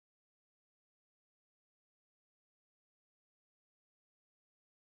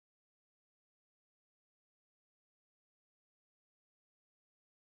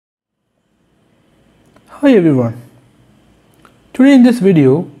Hi everyone. Today in this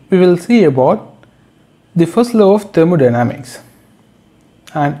video we will see about the first law of thermodynamics,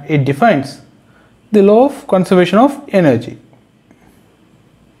 and it defines the law of conservation of energy.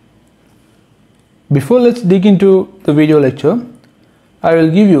 Before let's dig into the video lecture, I will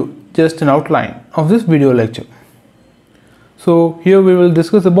give you just an outline of this video lecture. So here we will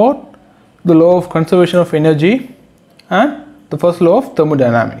discuss about the law of conservation of energy and the first law of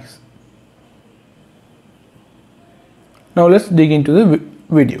thermodynamics. Now let's dig into the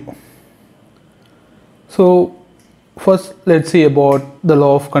video. So first let's see about the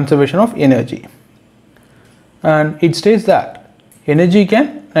law of conservation of energy, and it states that energy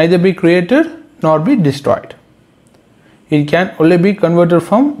can neither be created nor be destroyed. It can only be converted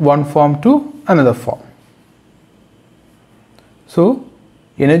from one form to another form. So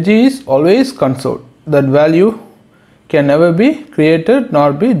energy is always conserved. That value can never be created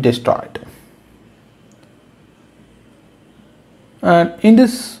nor be destroyed. And in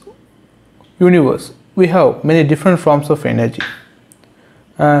this universe we have many different forms of energy.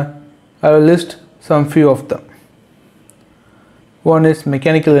 I will list some few of them. One is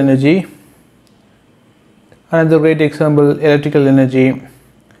mechanical energy, another great example electrical energy,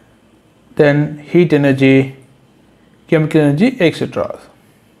 then heat energy, chemical energy, etc.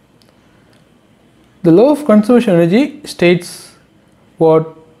 The law of conservation of energy states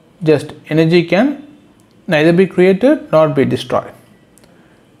what just energy can neither be created nor be destroyed.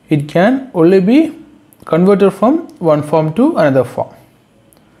 It can only be converted from one form to another form.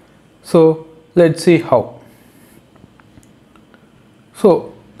 So let's see how.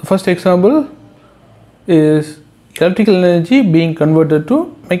 So the first example is electrical energy being converted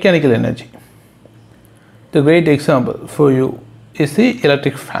to mechanical energy. The great example for you is the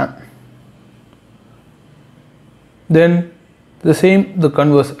electric fan. Then the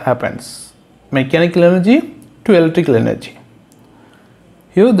converse happens, mechanical energy to electrical energy.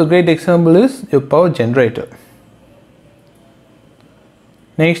 Here the great example is your power generator.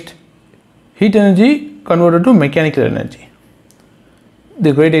 Next, heat energy converted to mechanical energy.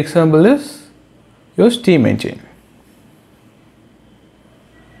 The great example is your steam engine.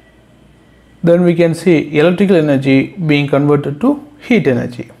 Then we can see electrical energy being converted to heat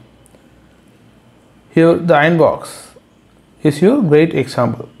energy. Here the iron box is your great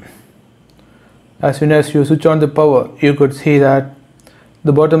example. As soon as you switch on the power, you could see that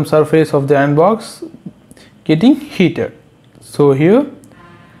the bottom surface of the iron box getting heated. So here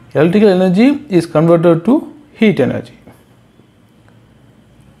electrical energy is converted to heat energy.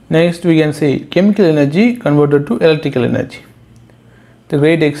 Next we can see chemical energy converted to electrical energy. The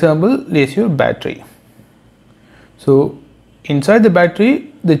great example is your battery. So inside the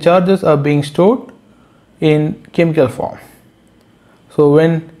battery the charges are being stored in chemical form. So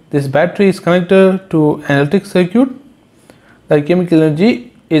when this battery is connected to an electric circuit, the chemical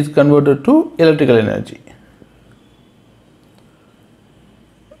energy is converted to electrical energy.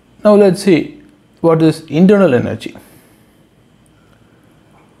 Now let's see what is internal energy.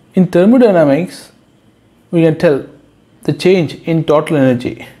 In thermodynamics, we can tell the change in total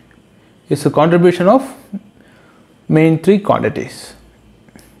energy is a contribution of main three quantities.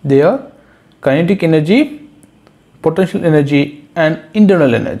 They are kinetic energy, potential energy, and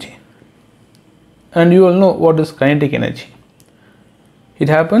internal energy. And you all know what is kinetic energy. It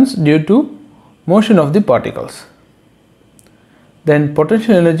happens due to motion of the particles. Then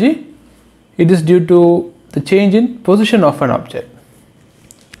potential energy, it is due to the change in position of an object.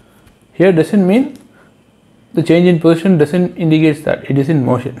 Here doesn't mean the change in position doesn't indicate that it is in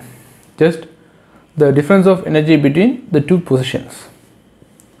motion, just the difference of energy between the two positions.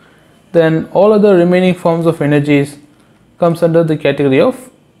 Then all other remaining forms of energies comes under the category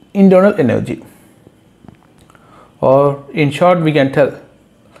of internal energy, or in short we can tell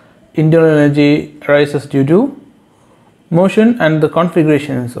internal energy arises due to motion and the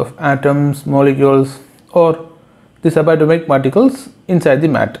configurations of atoms, molecules, or the subatomic particles inside the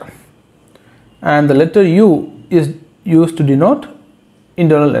matter, and the letter U is used to denote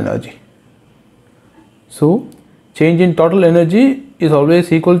internal energy. So change in total energy is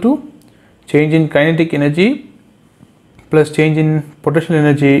always equal to change in kinetic energy plus change in potential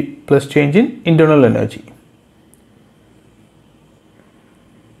energy plus change in internal energy.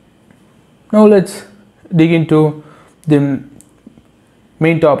 Now let's dig into the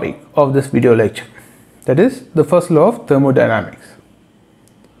main topic of this video lecture, that is the first law of thermodynamics.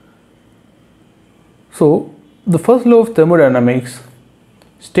 So the first law of thermodynamics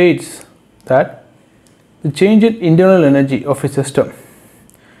states that the change in internal energy of a system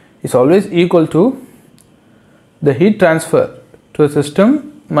is always equal to the heat transfer to a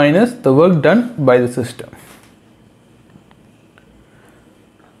system minus the work done by the system.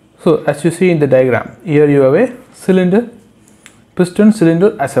 So as you see in the diagram, here you have a cylinder, piston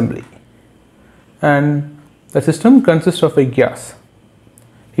cylinder assembly, and the system consists of a gas.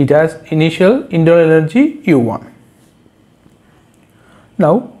 It has initial internal energy U1.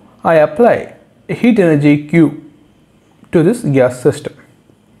 Now I apply a heat energy Q to this gas system.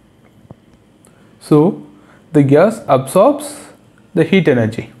 So the gas absorbs the heat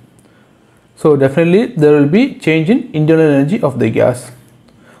energy. So definitely there will be change in internal energy of the gas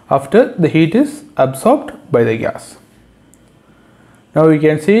after the heat is absorbed by the gas. Now we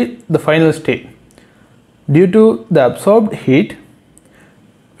can see the final state. Due to the absorbed heat,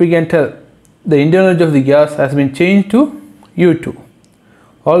 we can tell the internal energy of the gas has been changed to U2.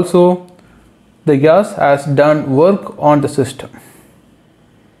 Also, the gas has done work on the system.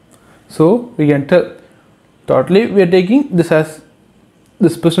 So we can tell totally we are taking this as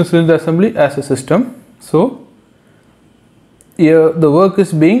this piston cylinder assembly as a system. So here the work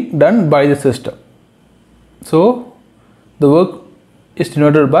is being done by the system. So the work is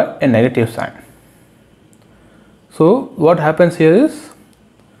denoted by a negative sign. So what happens here is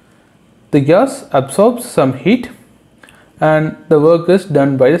the gas absorbs some heat and the work is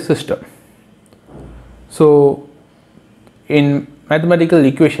done by the system. So in mathematical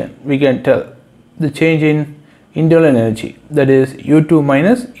equation we can tell the change in internal energy, that is U2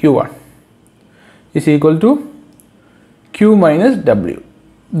 minus U1, is equal to Q minus W,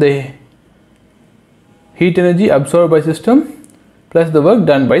 the heat energy absorbed by system plus the work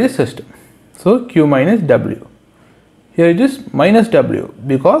done by the system. So Q minus W. Here it is minus W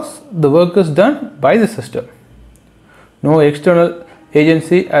because the work is done by the system. No external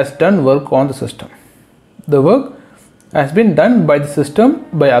agency has done work on the system. The work has been done by the system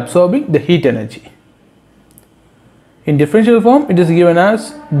by absorbing the heat energy. In differential form, it is given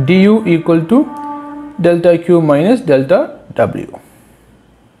as du equal to delta Q minus delta W.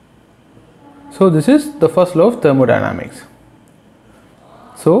 So this is the first law of thermodynamics.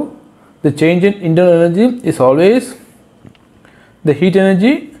 So the change in internal energy is always the heat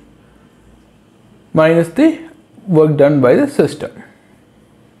energy minus the work done by the system.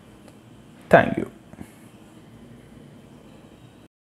 Thank you.